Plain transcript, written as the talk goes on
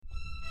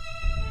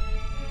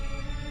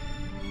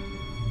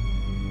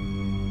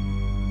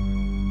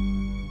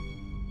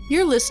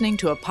You're listening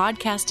to a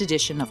podcast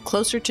edition of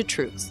Closer to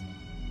Truth.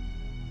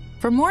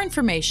 For more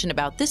information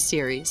about this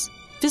series,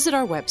 visit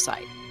our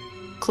website,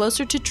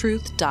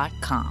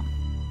 closertotruth.com.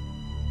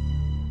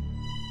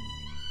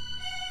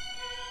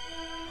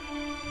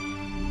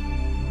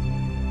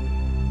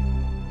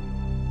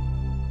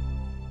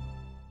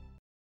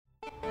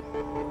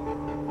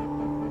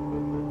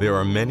 There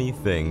are many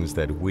things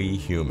that we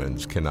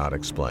humans cannot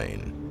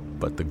explain,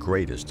 but the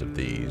greatest of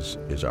these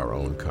is our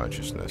own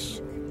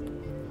consciousness.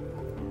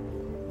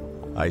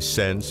 I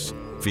sense,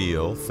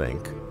 feel,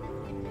 think.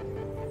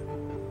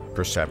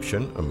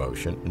 Perception,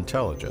 emotion,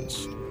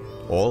 intelligence.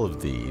 All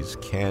of these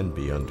can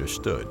be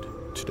understood,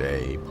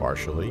 today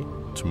partially,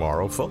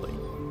 tomorrow fully.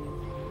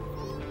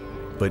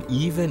 But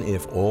even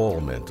if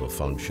all mental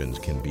functions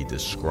can be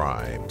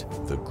described,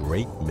 the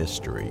great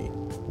mystery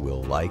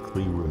will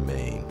likely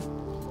remain.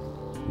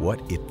 What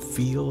it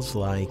feels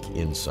like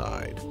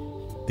inside,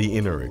 the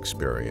inner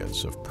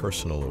experience of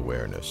personal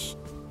awareness,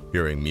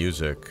 hearing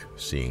music,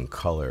 seeing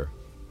color,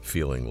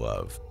 feeling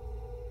love.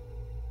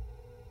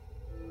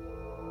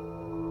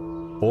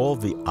 All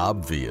the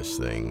obvious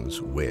things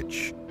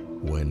which,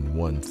 when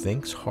one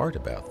thinks hard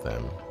about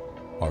them,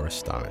 are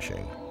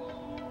astonishing.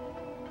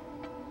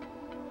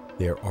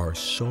 There are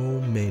so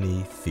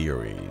many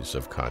theories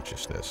of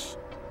consciousness.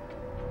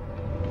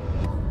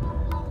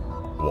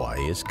 Why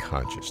is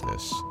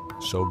consciousness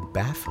so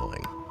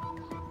baffling?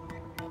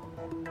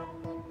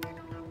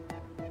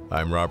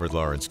 I'm Robert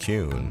Lawrence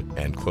Kuhn,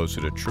 and Closer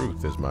to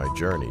Truth is my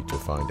journey to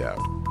find out.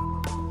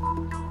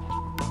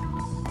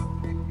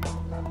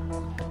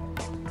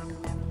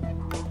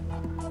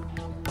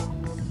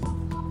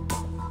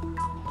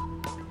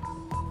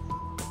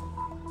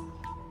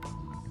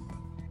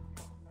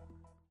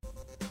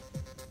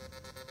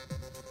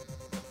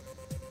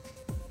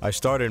 I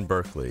start in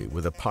Berkeley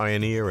with a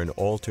pioneer in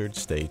altered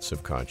states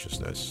of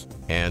consciousness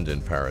and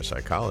in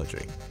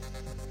parapsychology.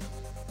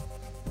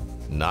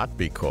 Not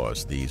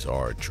because these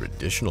are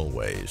traditional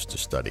ways to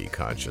study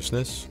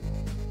consciousness,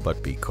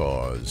 but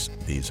because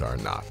these are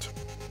not.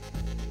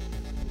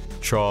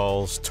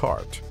 Charles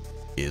Tart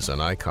is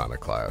an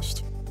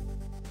iconoclast.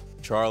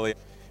 Charlie,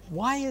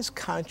 why is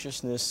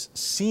consciousness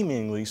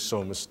seemingly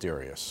so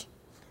mysterious?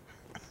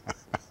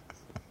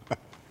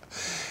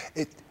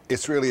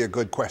 It's really a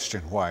good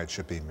question why it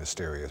should be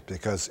mysterious,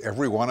 because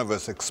every one of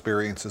us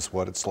experiences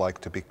what it's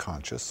like to be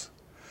conscious.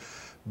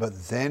 But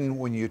then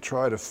when you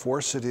try to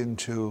force it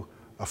into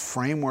a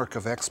framework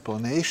of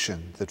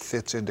explanation that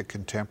fits into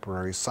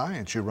contemporary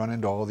science, you run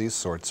into all these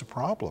sorts of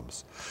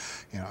problems.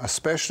 You know,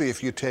 especially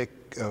if you take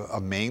a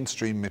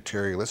mainstream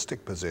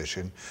materialistic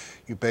position,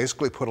 you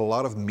basically put a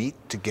lot of meat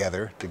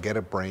together to get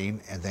a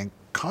brain, and then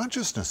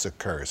consciousness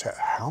occurs.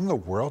 How in the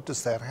world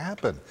does that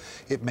happen?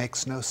 It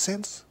makes no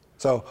sense.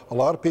 So a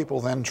lot of people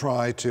then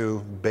try to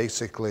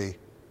basically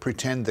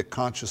pretend that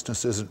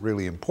consciousness isn't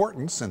really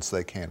important since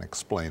they can't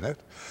explain it,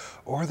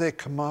 or they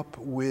come up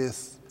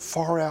with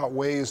far out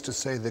ways to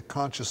say that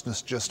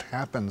consciousness just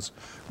happens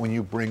when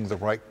you bring the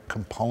right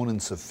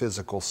components of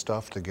physical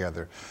stuff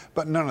together.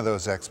 But none of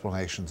those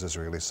explanations is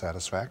really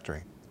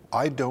satisfactory.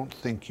 I don't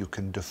think you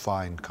can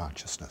define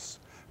consciousness,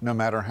 no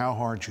matter how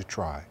hard you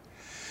try.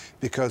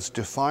 Because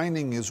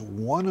defining is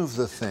one of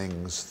the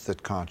things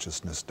that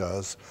consciousness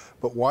does,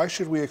 but why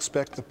should we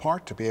expect the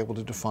part to be able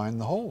to define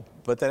the whole?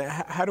 But then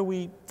how do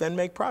we then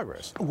make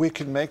progress? We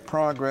can make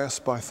progress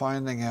by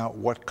finding out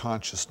what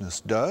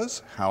consciousness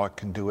does, how it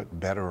can do it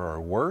better or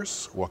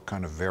worse, what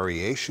kind of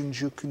variations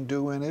you can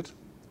do in it.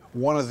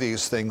 One of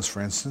these things,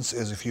 for instance,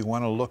 is if you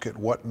want to look at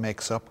what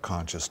makes up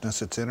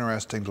consciousness, it's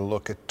interesting to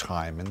look at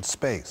time and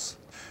space.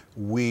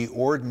 We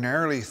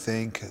ordinarily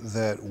think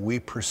that we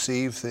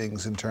perceive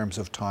things in terms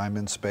of time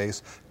and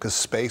space because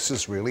space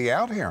is really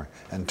out here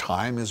and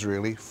time is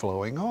really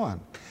flowing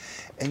on.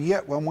 And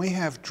yet when we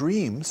have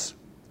dreams,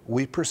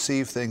 we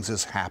perceive things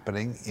as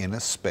happening in a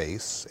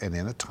space and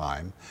in a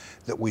time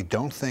that we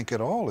don't think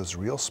at all is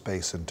real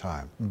space and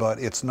time. But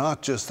it's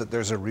not just that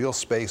there's a real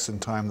space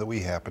and time that we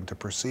happen to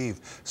perceive.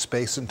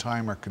 Space and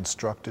time are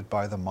constructed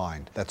by the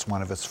mind. That's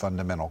one of its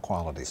fundamental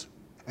qualities.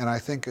 And I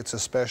think it's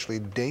especially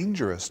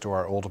dangerous to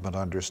our ultimate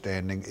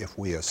understanding if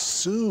we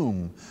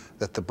assume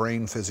that the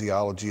brain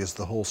physiology is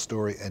the whole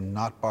story and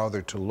not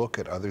bother to look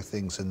at other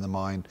things in the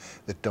mind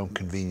that don't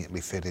conveniently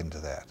fit into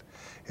that.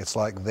 It's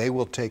like they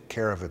will take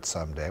care of it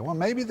someday. Well,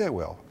 maybe they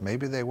will,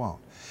 maybe they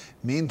won't.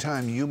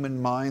 Meantime, human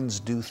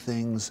minds do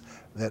things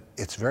that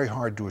it's very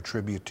hard to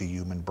attribute to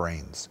human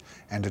brains.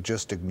 And to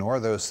just ignore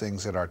those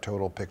things in our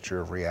total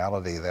picture of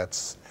reality,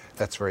 that's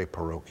very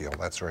parochial,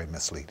 that's very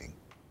misleading.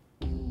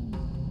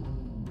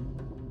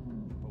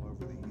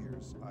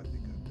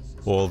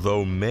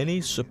 Although many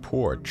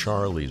support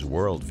Charlie's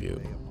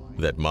worldview,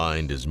 that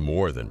mind is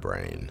more than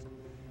brain,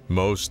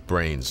 most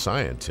brain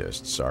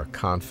scientists are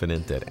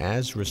confident that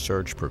as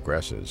research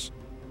progresses,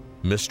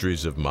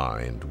 mysteries of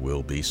mind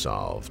will be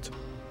solved.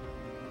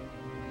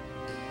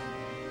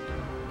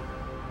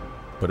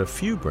 But a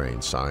few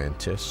brain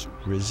scientists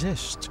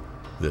resist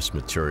this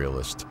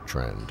materialist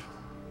trend.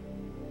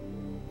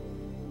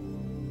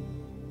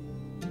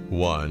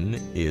 One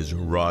is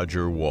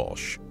Roger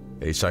Walsh,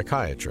 a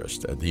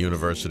psychiatrist at the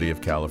University of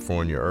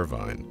California,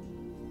 Irvine.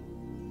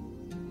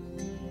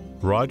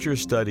 Roger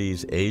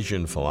studies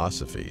Asian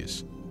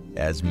philosophies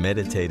as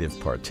meditative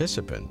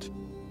participant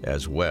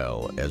as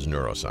well as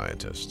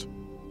neuroscientist.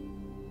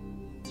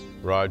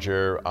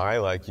 Roger, I,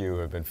 like you,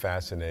 have been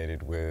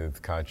fascinated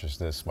with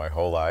consciousness my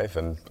whole life,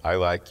 and I,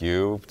 like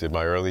you, did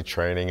my early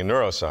training in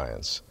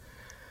neuroscience.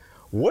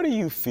 What do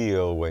you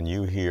feel when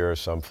you hear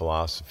some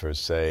philosophers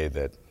say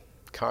that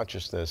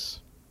consciousness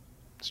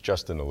is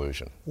just an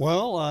illusion?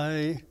 Well,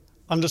 I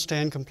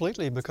understand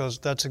completely, because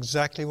that's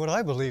exactly what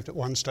I believed at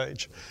one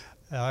stage.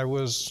 I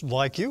was,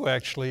 like you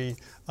actually,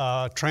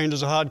 trained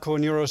as a hardcore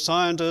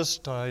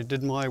neuroscientist. I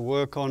did my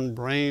work on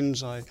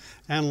brains, I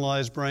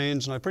analyzed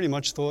brains, and I pretty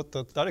much thought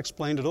that that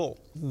explained it all.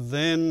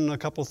 Then a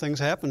couple of things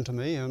happened to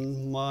me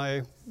and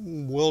my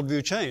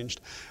worldview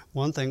changed.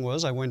 One thing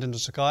was I went into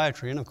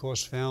psychiatry and of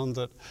course found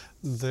that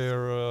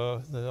there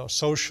are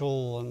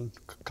social and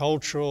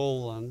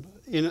cultural and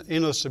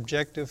inner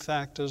subjective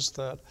factors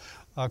that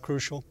are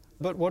crucial.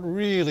 But what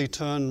really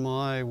turned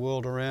my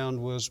world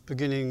around was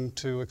beginning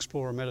to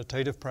explore a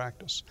meditative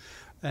practice.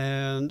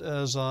 And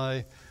as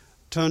I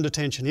turned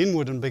attention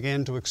inward and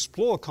began to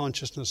explore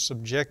consciousness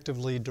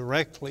subjectively,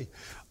 directly,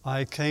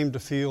 I came to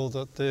feel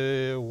that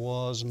there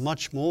was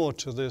much more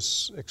to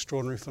this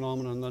extraordinary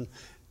phenomenon than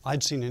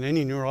I'd seen in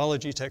any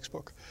neurology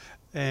textbook.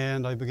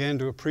 And I began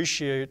to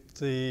appreciate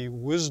the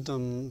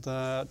wisdom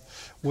that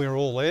we're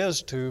all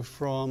heirs to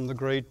from the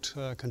great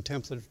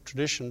contemplative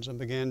traditions, and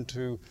began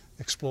to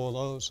explore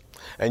those.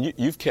 And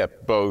you've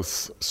kept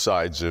both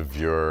sides of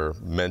your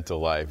mental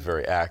life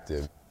very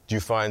active. Do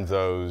you find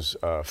those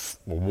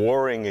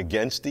warring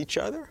against each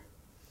other?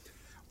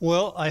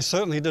 Well, I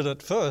certainly did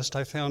at first.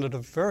 I found it a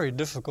very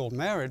difficult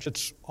marriage.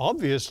 It's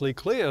obviously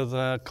clear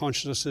that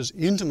consciousness is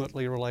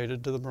intimately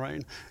related to the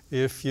brain.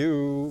 If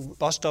you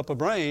bust up a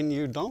brain,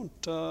 you don't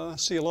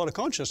see a lot of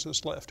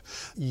consciousness left.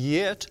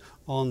 Yet,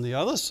 on the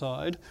other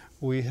side,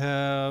 we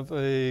have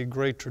a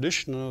great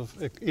tradition of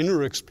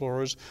inner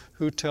explorers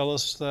who tell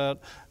us that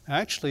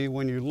actually,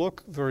 when you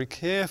look very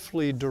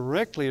carefully,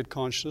 directly at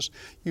consciousness,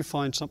 you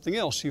find something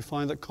else. You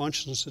find that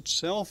consciousness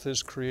itself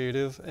is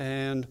creative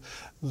and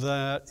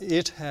that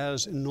it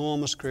has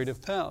enormous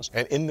creative powers.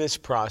 And in this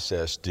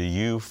process, do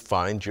you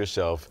find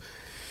yourself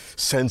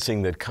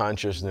sensing that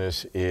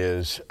consciousness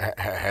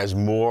has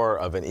more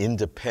of an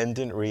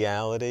independent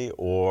reality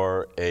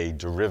or a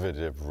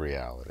derivative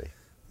reality?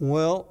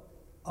 Well,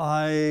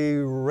 I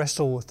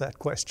wrestle with that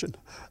question.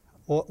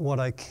 What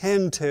I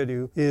can tell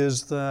you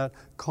is that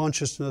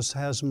consciousness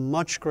has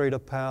much greater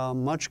power,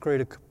 much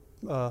greater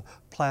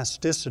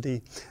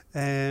plasticity,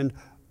 and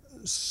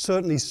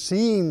certainly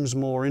seems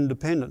more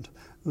independent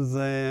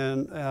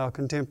than our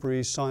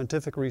contemporary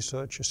scientific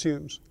research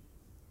assumes.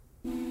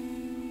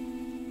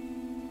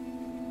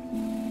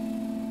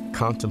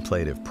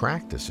 Contemplative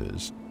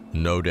practices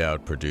no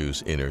doubt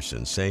produce inner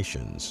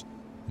sensations,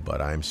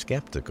 but I'm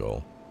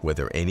skeptical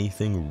whether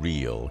anything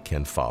real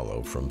can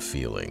follow from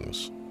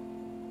feelings.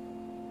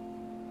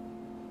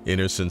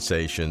 Inner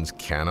sensations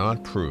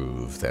cannot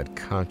prove that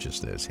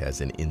consciousness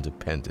has an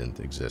independent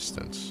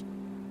existence.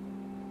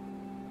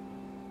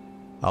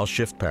 I'll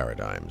shift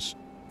paradigms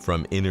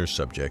from inner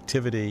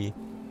subjectivity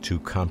to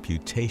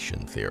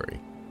computation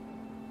theory.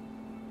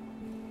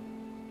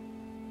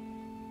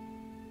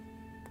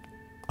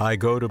 I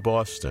go to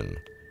Boston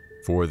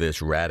for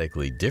this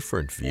radically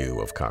different view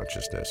of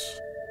consciousness.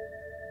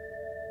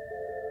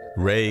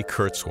 Ray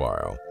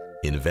Kurzweil,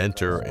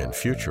 inventor and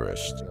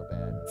futurist,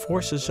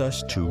 forces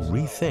us to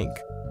rethink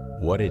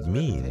what it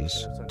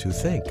means to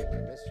think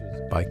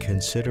by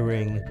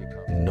considering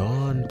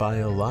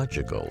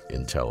non-biological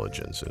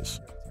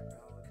intelligences.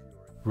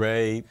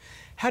 Ray,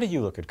 how do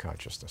you look at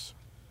consciousness?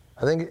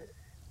 I think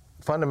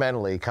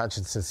fundamentally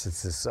consciousness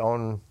is its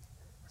own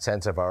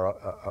sense of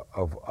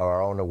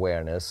our own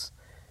awareness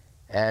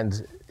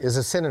and is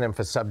a synonym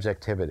for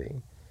subjectivity.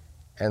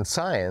 And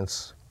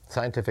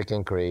scientific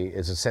inquiry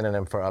is a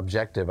synonym for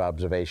objective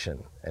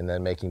observation and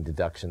then making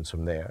deductions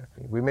from there.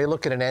 We may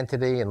look at an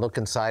entity and look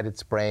inside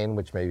its brain,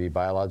 which may be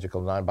biological,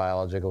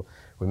 non-biological.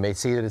 We may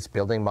see that it's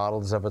building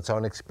models of its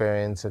own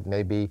experience. It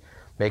may be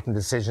making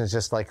decisions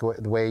just like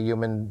the way a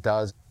human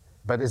does.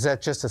 But is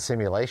that just a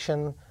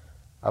simulation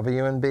of a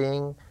human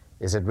being?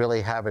 Is it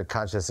really have a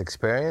conscious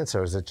experience,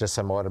 or is it just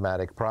some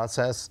automatic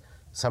process?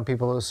 Some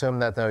people who assume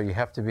that, no, you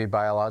have to be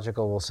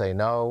biological will say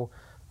no.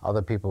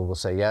 Other people will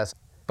say yes.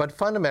 But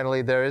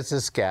fundamentally, there is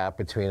this gap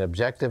between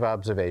objective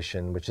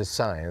observation, which is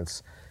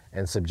science,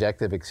 and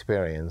subjective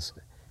experience.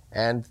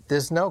 And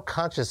there's no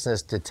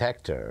consciousness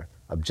detector,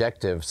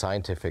 objective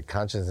scientific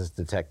consciousness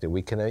detector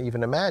we can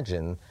even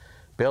imagine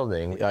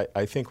building.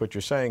 I think what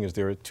you're saying is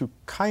there are two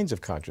kinds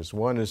of consciousness.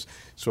 One is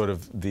sort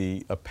of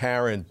the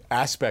apparent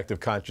aspect of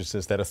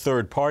consciousness that a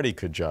third party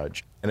could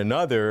judge, and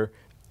another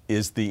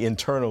is the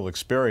internal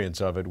experience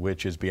of it,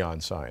 which is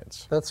beyond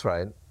science. That's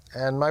right.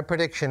 And my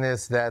prediction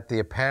is that the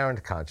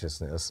apparent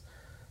consciousness,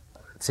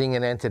 seeing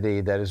an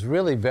entity that is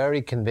really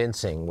very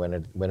convincing when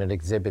it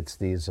exhibits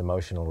these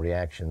emotional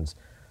reactions,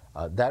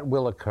 That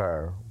will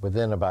occur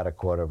within about a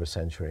quarter of a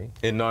century.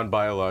 In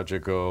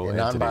non-biological In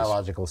entities.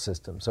 non-biological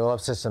systems. So we'll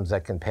have systems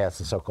that can pass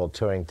the so-called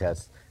Turing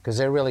test, because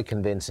they're really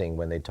convincing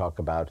when they talk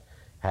about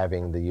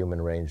having the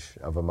human range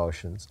of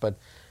emotions. But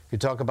if you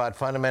talk about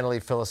fundamentally,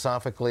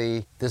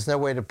 philosophically, there's no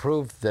way to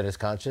prove that it's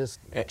conscious.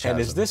 And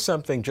is this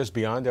something just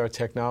beyond our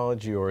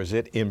technology, or is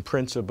it in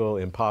principle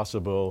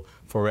impossible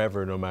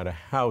forever, no matter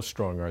how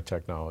strong our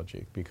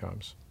technology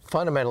becomes?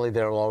 Fundamentally,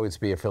 there will always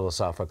be a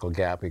philosophical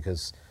gap,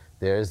 because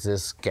there's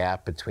this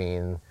gap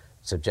between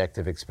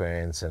subjective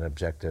experience and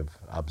objective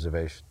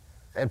observation.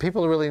 And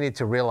people really need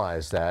to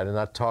realize that and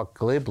not talk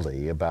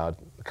glibly about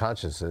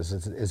consciousness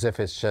as if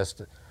it's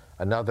just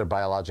another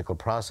biological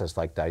process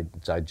like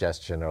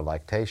digestion or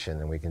lactation,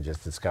 and we can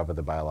just discover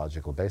the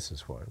biological basis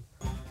for it.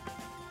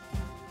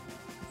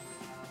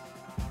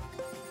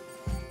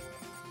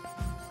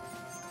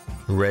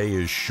 Ray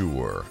is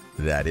sure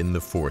that in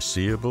the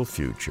foreseeable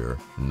future,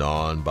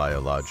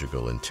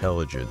 non-biological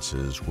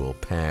intelligences will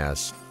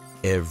pass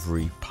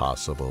every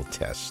possible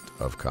test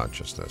of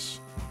consciousness.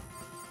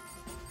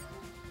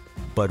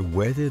 But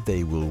whether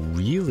they will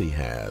really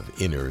have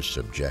inner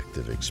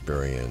subjective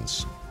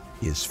experience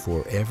is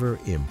forever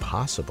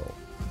impossible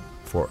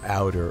for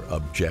outer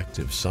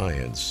objective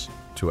science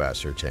to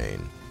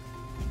ascertain.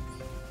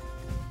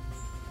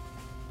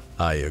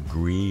 I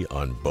agree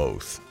on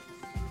both,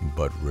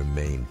 but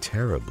remain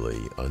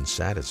terribly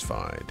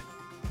unsatisfied.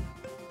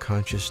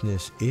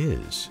 Consciousness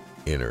is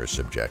inner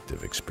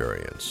subjective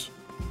experience.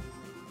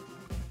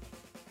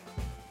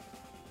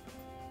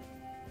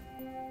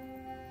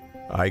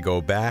 I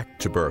go back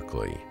to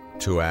Berkeley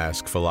to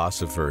ask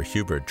philosopher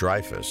Hubert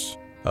Dreyfus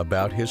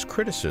about his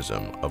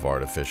criticism of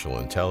artificial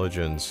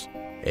intelligence,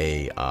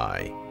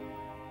 AI.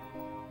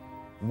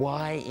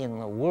 Why in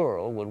the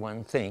world would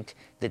one think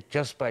that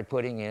just by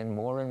putting in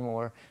more and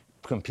more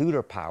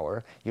computer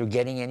power, you're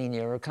getting any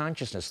nearer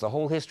consciousness? The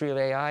whole history of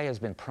AI has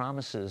been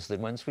promises that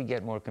once we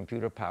get more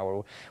computer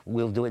power,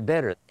 we'll do it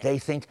better. They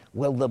think,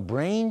 well, the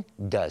brain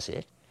does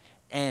it,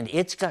 and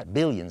it's got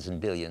billions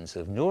and billions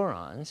of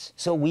neurons,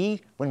 so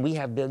when we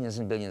have billions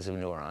and billions of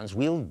neurons,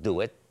 we'll do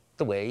it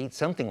the way,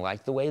 something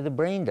like the way the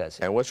brain does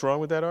it. And what's wrong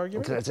with that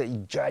argument? It's a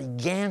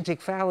gigantic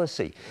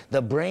fallacy.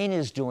 The brain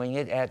is doing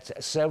it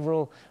at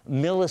several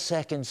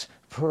milliseconds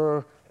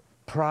per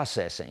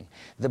processing.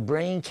 The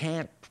brain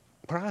can't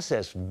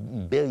process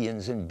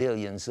billions and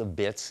billions of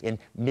bits in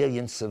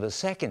millionths of a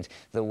second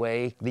the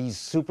way these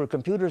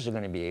supercomputers are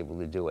going to be able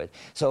to do it.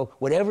 So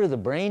whatever the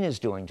brain is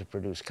doing to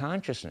produce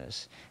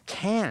consciousness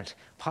can't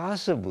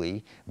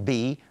possibly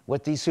be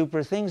what these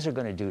super things are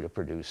going to do to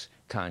produce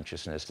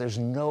consciousness. There's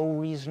no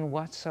reason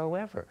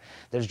whatsoever.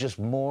 There's just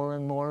more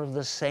and more of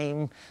the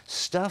same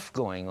stuff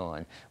going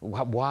on.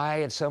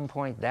 Why at some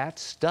point that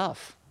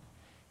stuff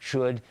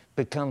should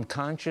become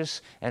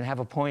conscious and have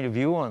a point of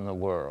view on the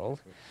world,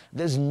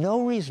 there's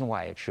no reason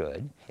why it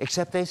should,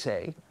 except they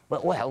say,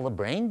 well, the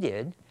brain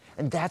did,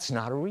 and that's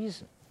not a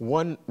reason.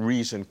 One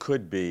reason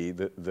could be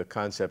the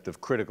concept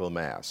of critical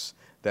mass,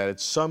 that at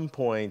some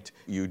point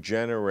you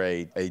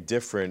generate a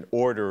different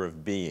order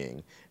of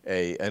being,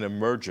 an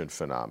emergent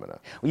phenomena.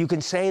 Well, you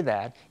can say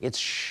that. It's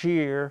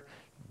sheer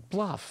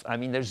bluff. I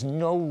mean, there's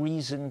no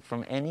reason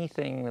from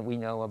anything that we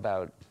know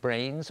about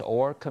brains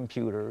or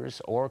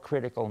computers or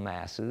critical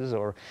masses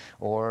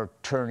or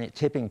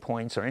tipping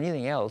points or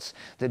anything else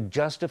that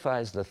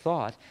justifies the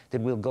thought that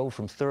we'll go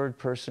from third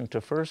person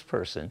to first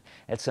person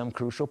at some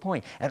crucial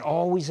point. And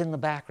always in the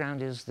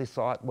background is the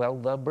thought, well,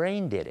 the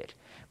brain did it.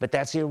 But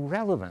that's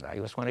irrelevant. I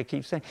just want to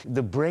keep saying,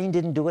 the brain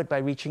didn't do it by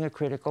reaching a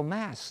critical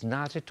mass.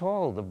 Not at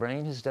all. The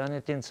brain has done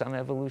it in some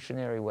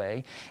evolutionary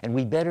way, and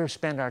we better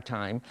spend our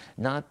time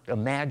not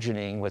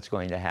imagining what's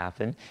going to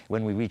happen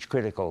when we reach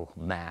critical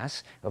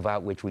mass,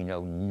 about which we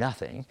know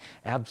nothing,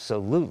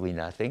 absolutely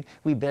nothing.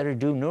 We better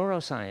do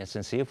neuroscience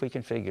and see if we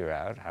can figure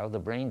out how the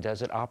brain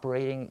does it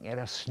operating at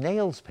a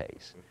snail's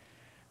pace.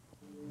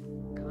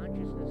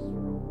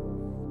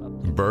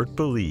 Bert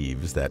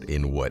believes that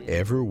in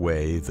whatever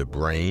way the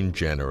brain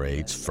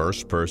generates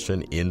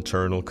first-person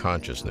internal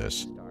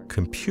consciousness,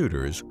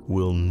 computers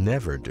will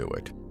never do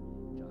it.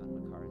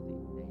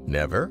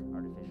 Never?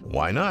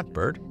 Why not,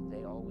 Bert?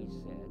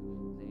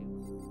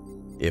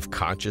 If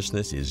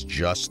consciousness is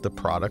just the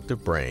product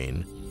of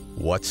brain,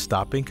 what's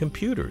stopping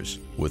computers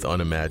with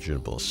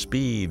unimaginable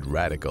speed,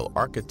 radical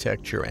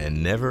architecture,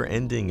 and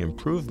never-ending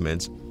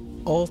improvements,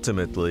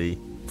 ultimately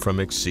from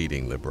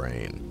exceeding the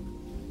brain?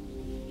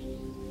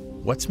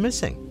 What's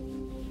missing?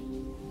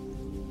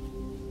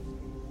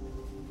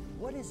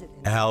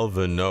 Al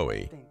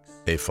Vinoy,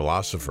 a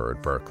philosopher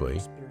at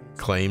Berkeley,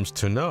 claims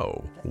to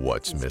know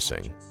what's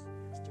missing.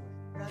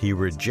 He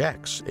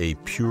rejects a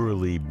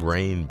purely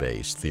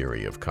brain-based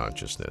theory of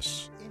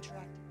consciousness.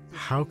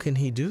 How can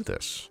he do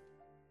this?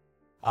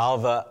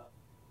 Alva,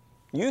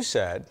 you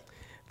said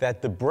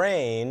that the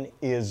brain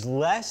is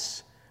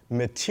less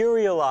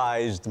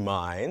materialized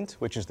mind,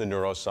 which is the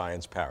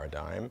neuroscience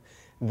paradigm,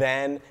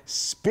 than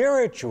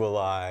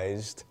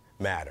spiritualized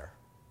matter.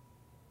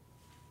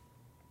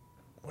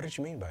 What did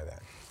you mean by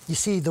that? You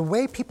see, the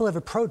way people have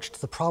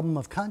approached the problem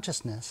of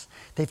consciousness,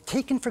 they've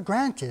taken for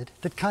granted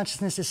that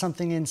consciousness is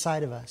something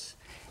inside of us.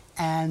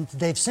 And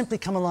they've simply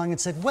come along and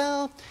said,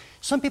 well,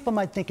 some people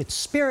might think it's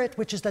spirit,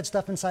 which is that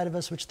stuff inside of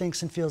us which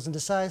thinks and feels and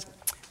decides.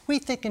 We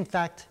think, in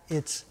fact,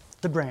 it's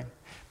the brain.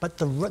 But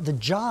the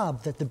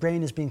job that the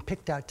brain is being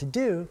picked out to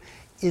do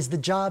is the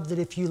job that,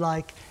 if you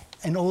like,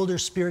 an older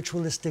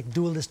spiritualistic,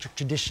 dualistic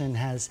tradition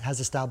has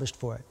established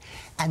for it.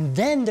 And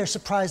then they're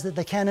surprised that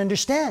they can't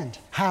understand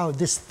how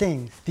this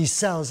thing, these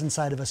cells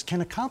inside of us,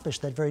 can accomplish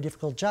that very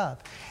difficult job.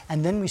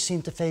 And then we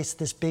seem to face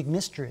this big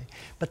mystery.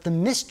 But the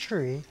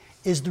mystery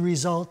is the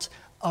result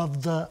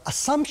of the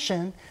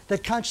assumption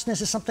that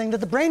consciousness is something that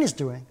the brain is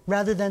doing,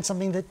 rather than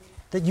something that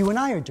you and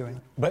I are doing.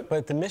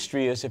 But the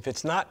mystery is, if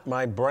it's not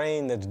my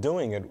brain that's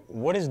doing it,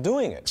 what is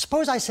doing it?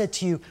 Suppose I said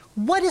to you,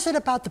 what is it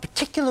about the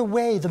particular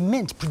way the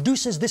mint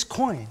produces this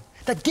coin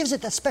that gives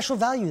it that special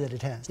value that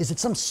it has? Is it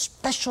some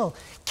special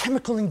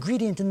chemical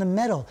ingredient in the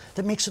metal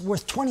that makes it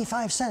worth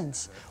 25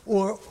 cents?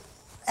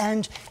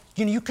 And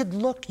you know, you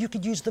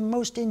could use the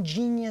most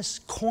ingenious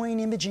coin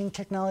imaging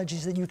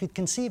technologies that you could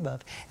conceive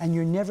of, and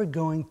you're never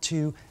going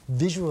to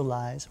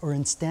visualize or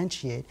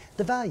instantiate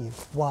the value.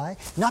 Why?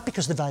 Not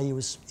because the value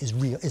is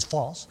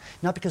false,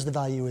 not because the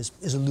value is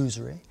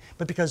illusory,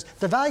 but because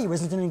the value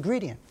isn't an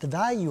ingredient. The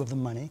value of the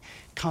money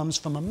comes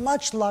from a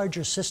much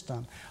larger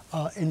system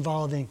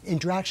involving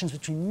interactions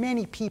between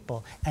many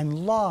people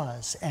and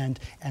laws and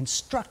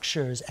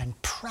structures and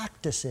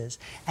practices,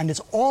 and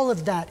it's all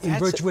of that in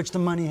virtue of which the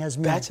money has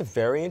meaning. That's a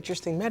very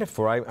interesting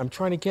metaphor. I'm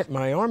trying to get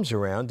my arms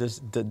around.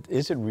 Is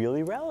it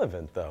really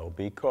relevant, though?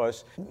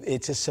 Because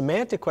it's a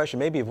semantic question,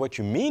 maybe of what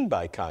you mean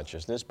by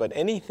consciousness, but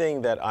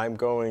anything that I'm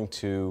going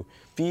to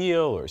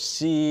feel or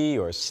see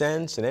or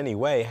sense in any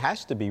way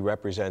has to be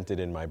represented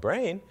in my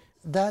brain.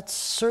 That's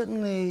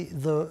certainly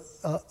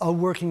a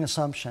working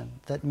assumption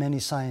that many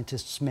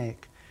scientists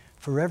make.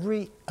 For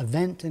every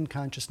event in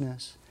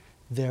consciousness,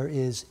 there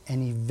is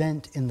an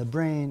event in the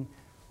brain,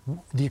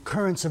 the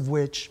occurrence of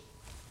which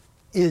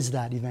is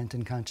that event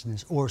in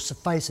consciousness, or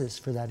suffices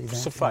for that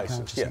event in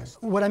consciousness. Yes.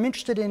 What I'm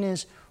interested in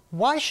is,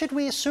 why should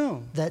we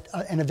assume that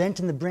an event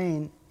in the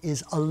brain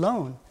is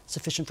alone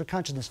sufficient for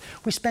consciousness?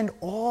 We spend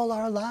all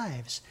our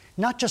lives,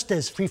 not just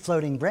as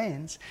free-floating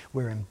brains,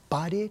 we're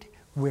embodied,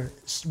 we're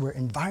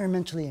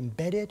environmentally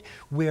embedded,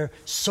 we're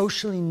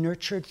socially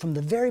nurtured from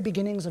the very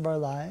beginnings of our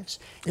lives.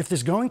 If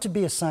there's going to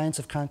be a science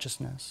of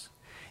consciousness,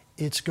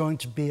 it's going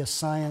to be a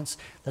science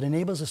that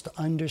enables us to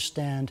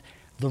understand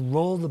the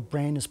role the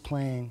brain is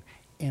playing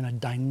in a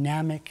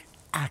dynamic,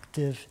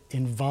 active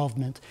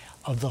involvement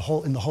of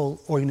in the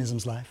whole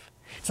organism's life.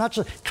 It's not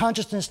just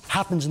consciousness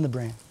happens in the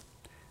brain.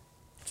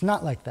 It's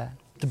not like that.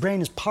 The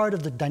brain is part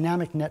of the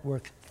dynamic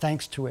network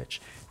thanks to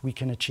which we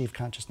can achieve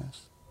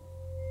consciousness.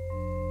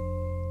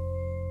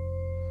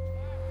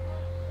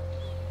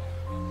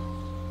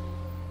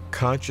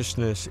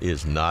 Consciousness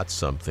is not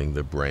something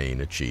the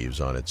brain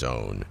achieves on its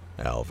own,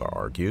 Alva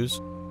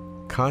argues.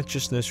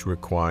 Consciousness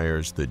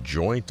requires the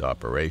joint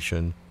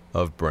operation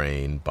of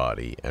brain,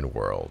 body, and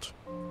world.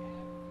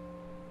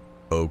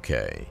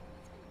 Okay,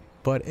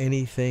 but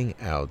anything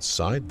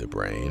outside the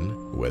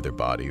brain, whether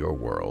body or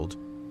world,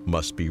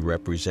 must be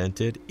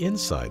represented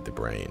inside the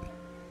brain.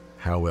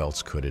 How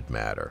else could it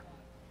matter?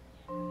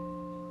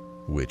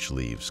 Which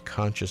leaves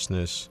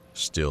consciousness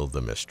still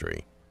the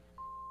mystery.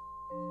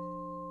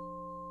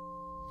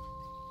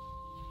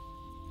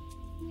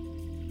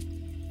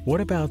 What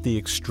about the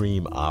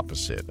extreme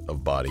opposite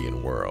of body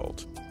and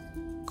world?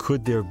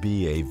 Could there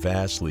be a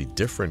vastly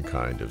different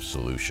kind of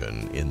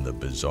solution in the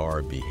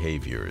bizarre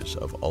behaviors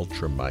of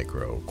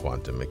ultra-micro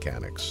quantum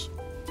mechanics?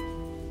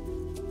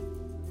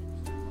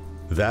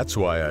 That's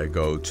why I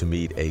go to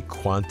meet a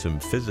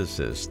quantum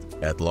physicist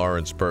at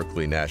Lawrence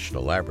Berkeley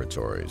National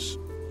Laboratories.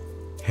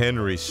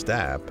 Henry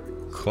Stapp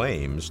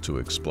claims to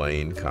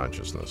explain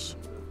consciousness.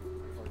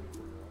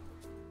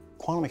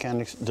 Quantum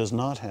mechanics does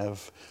not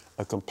have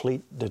a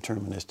complete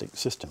deterministic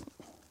system.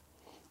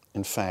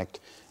 In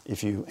fact,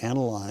 if you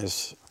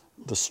analyze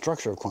the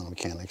structure of quantum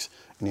mechanics,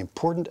 an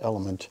important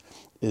element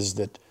is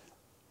that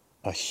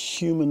a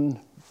human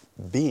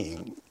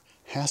being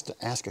has to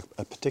ask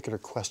a particular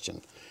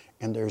question,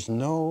 and there's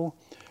no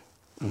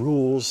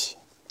rules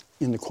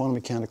in the quantum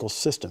mechanical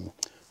system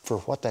for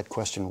what that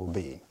question will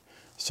be.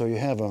 So you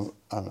have an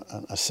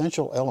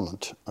essential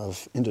element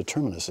of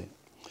indeterminacy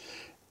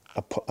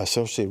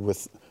associated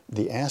with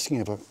the asking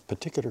of a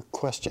particular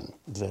question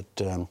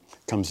that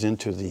comes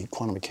into the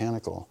quantum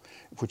mechanical,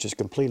 which is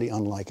completely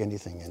unlike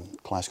anything in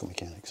classical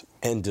mechanics.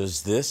 And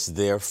does this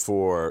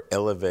therefore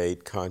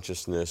elevate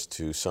consciousness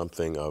to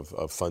something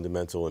of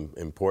fundamental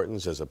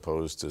importance as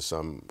opposed to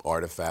some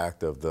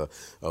artifact of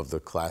the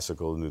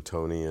classical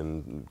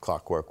Newtonian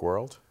clockwork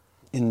world?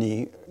 In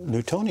the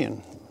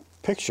Newtonian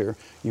picture,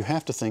 you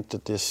have to think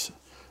that this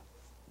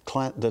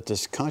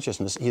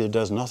consciousness either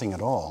does nothing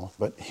at all,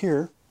 but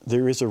here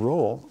there is a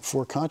role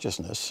for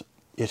consciousness.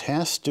 It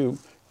has to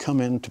come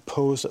in to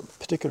pose a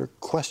particular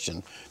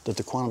question that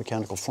the quantum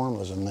mechanical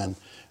formalism then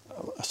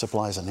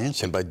supplies an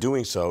answer. And by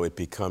doing so, it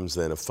becomes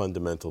then a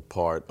fundamental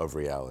part of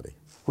reality.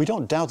 We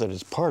don't doubt that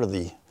it's part of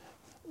the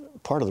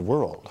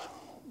world.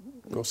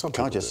 Well, some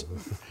people Conscious, do.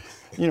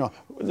 you know,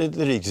 that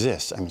it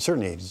exists. I mean,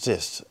 certainly it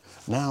exists.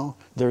 Now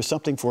there's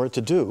something for it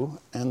to do,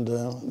 and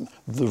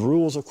the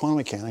rules of quantum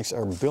mechanics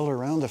are built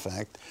around the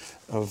fact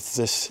of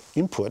this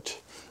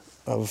input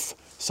of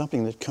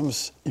something that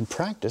comes in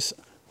practice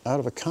out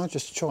of a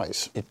conscious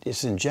choice. It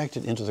is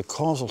injected into the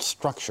causal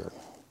structure.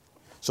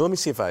 So let me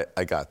see if I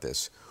got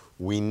this.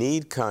 We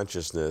need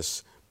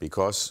consciousness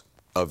because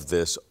of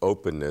this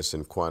openness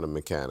in quantum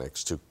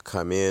mechanics to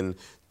come in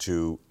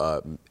to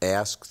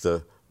ask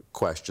the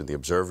question. The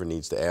observer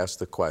needs to ask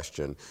the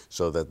question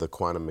so that the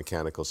quantum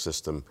mechanical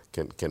system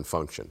can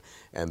function.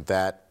 And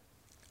that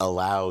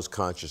allows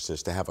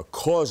consciousness to have a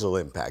causal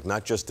impact,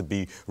 not just to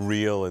be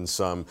real in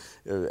some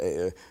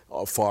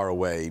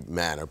faraway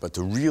manner, but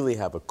to really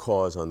have a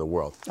cause on the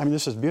world. I mean,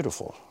 this is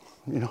beautiful.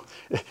 You know,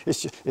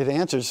 it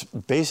answers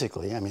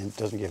basically, I mean, it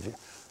doesn't give you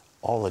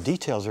all the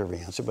details of every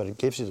answer, but it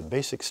gives you the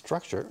basic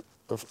structure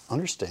of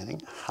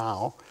understanding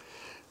how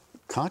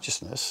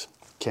consciousness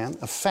can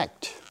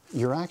affect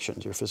your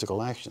actions, your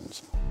physical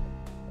actions.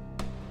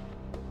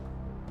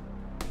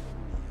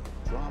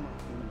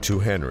 To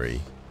Henry,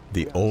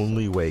 the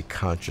only way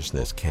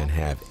consciousness can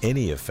have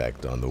any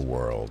effect on the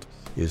world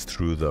is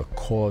through the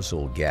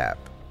causal gap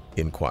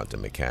in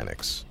quantum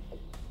mechanics.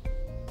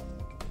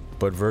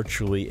 But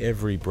virtually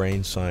every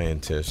brain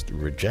scientist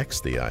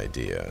rejects the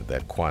idea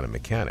that quantum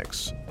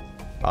mechanics,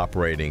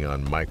 operating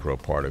on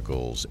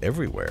microparticles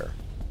everywhere,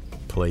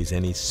 plays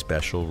any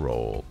special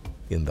role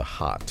in the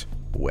hot,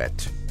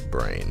 wet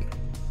brain.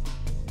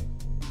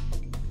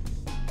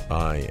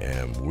 I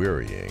am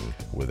wearying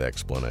with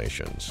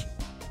explanations.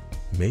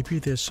 Maybe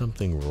there's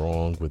something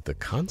wrong with the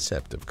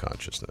concept of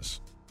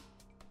consciousness.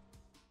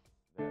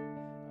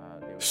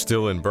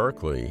 Still in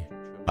Berkeley,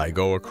 I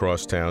go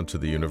across town to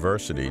the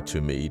university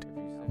to meet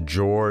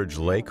George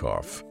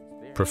Lakoff,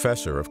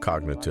 professor of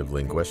cognitive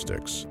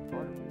linguistics.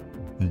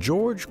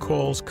 George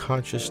calls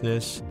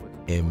consciousness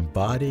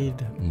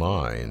embodied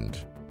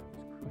mind.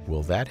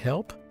 Will that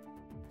help?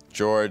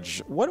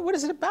 George, what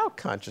is it about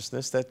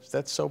consciousness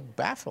that's so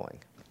baffling?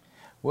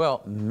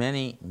 Well,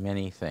 many,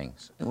 many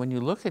things. When you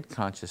look at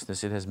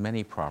consciousness, it has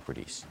many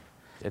properties.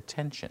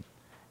 Attention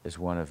is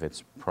one of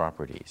its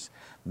properties.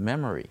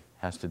 Memory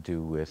has to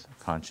do with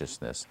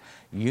consciousness.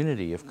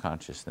 Unity of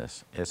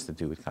consciousness has to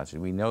do with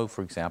consciousness. We know,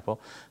 for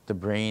example, the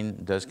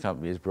brain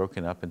is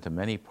broken up into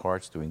many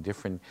parts doing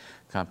different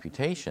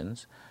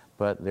computations,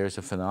 but there's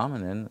a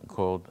phenomenon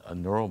called a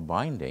neural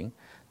binding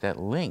that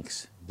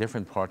links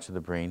different parts of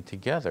the brain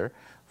together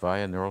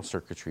via neural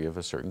circuitry of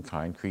a certain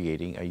kind,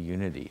 creating a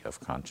unity of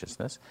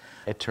consciousness.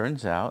 It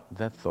turns out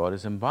that thought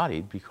is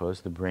embodied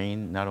because the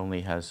brain not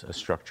only has a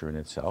structure in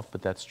itself,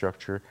 but that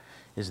structure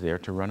is there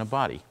to run a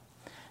body.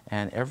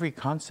 And every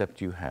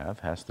concept you have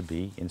has to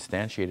be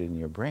instantiated in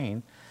your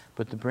brain,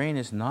 but the brain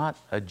is not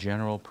a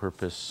general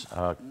purpose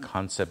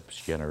concepts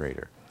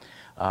generator.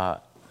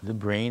 The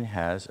brain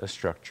has a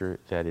structure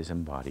that is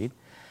embodied,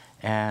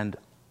 and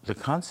the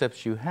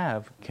concepts you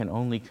have can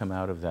only come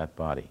out of that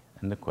body.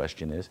 And the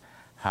question is,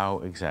 how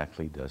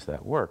exactly does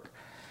that work?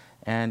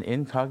 And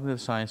in cognitive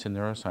science and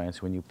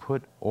neuroscience, when you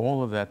put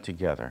all of that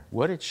together,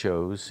 what it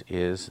shows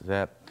is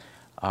that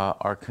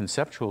our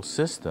conceptual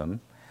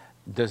system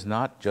does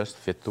not just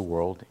fit the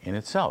world in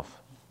itself.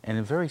 In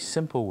a very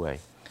simple way,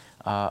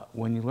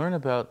 when you learn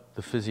about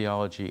the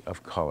physiology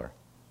of color,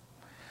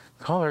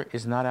 color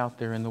is not out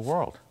there in the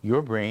world.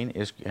 Your brain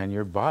and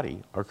your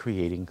body are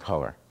creating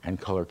color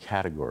and color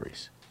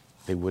categories.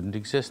 They wouldn't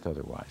exist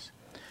otherwise.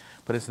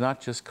 But it's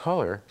not just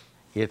color,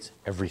 it's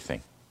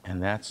everything.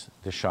 And that's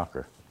the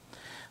shocker.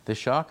 The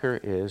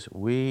shocker is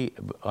we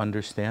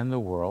understand the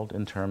world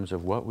in terms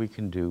of what we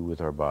can do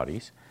with our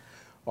bodies.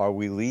 Are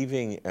we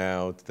leaving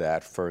out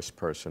that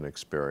first-person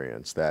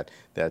experience, that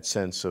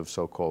sense of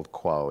so-called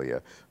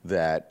qualia,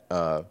 that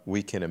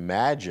we can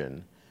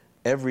imagine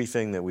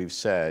everything that we've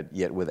said,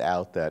 yet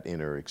without that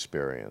inner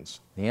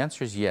experience? The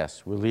answer is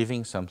yes, we're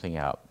leaving something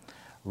out.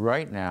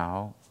 Right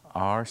now,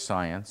 our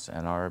science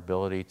and our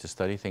ability to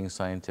study things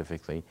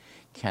scientifically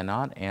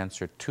cannot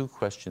answer two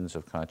questions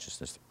of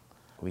consciousness.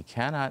 We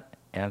cannot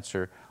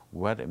answer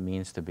what it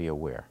means to be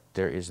aware.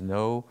 There is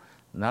not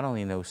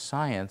only no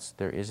science,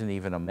 there isn't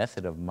even a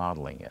method of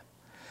modeling it.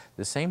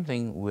 The same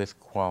thing with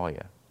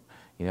qualia.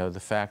 You know,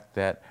 the fact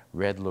that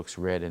red looks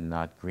red and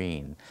not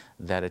green,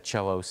 that a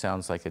cello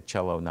sounds like a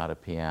cello, not a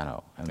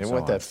piano, and so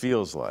what on. that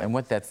feels like. And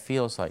what that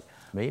feels like.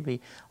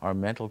 Maybe our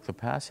mental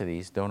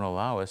capacities don't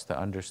allow us to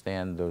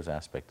understand those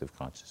aspects of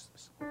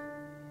consciousness.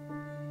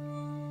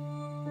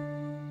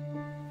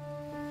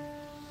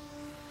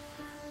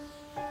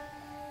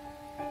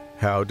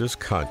 How does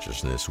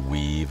consciousness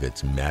weave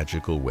its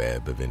magical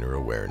web of inner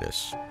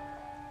awareness?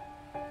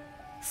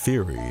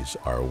 Theories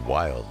are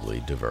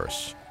wildly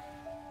diverse.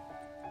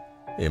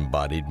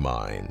 Embodied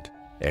mind,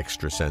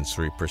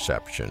 extrasensory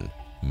perception,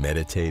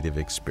 meditative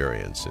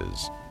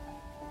experiences.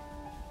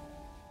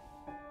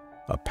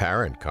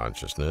 apparent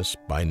consciousness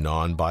by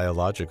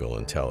non-biological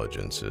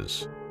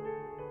intelligences.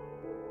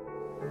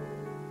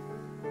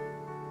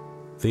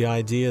 The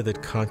idea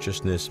that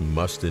consciousness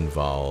must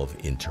involve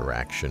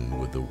interaction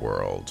with the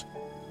world.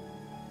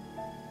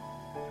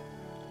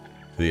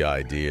 The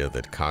idea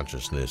that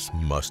consciousness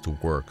must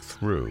work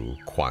through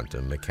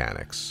quantum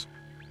mechanics.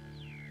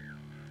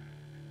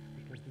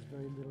 Because there's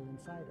very little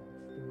inside us.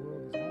 The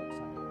world is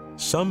outside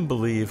us. Some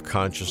believe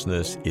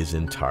consciousness is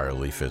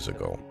entirely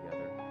physical.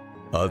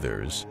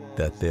 Others,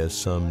 that there's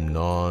some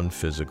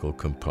non-physical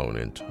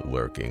component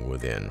lurking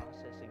within.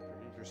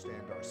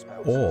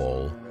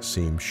 All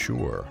seem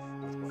sure.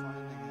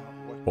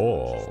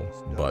 All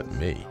but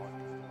me.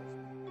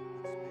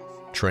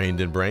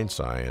 Trained in brain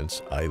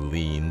science, I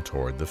lean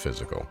toward the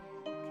physical.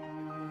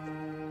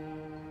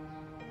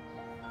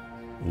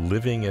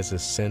 Living as a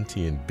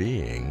sentient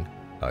being,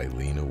 I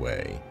lean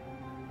away.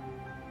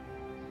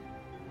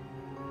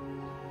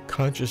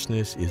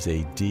 Consciousness is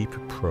a deep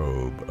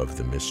probe of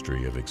the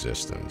mystery of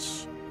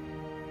existence.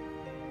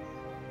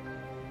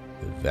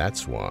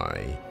 That's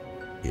why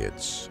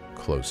it's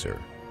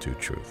closer to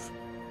truth.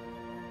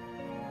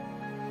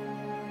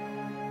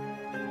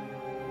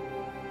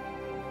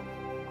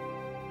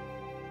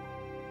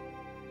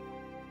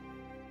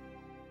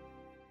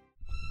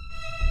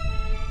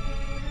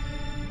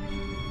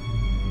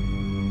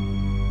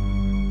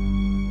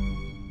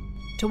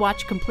 To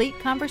watch complete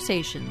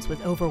conversations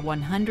with over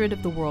 100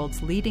 of the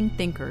world's leading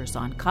thinkers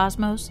on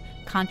cosmos,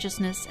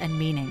 consciousness, and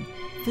meaning,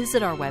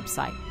 visit our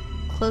website,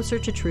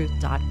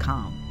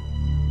 closertotruth.com.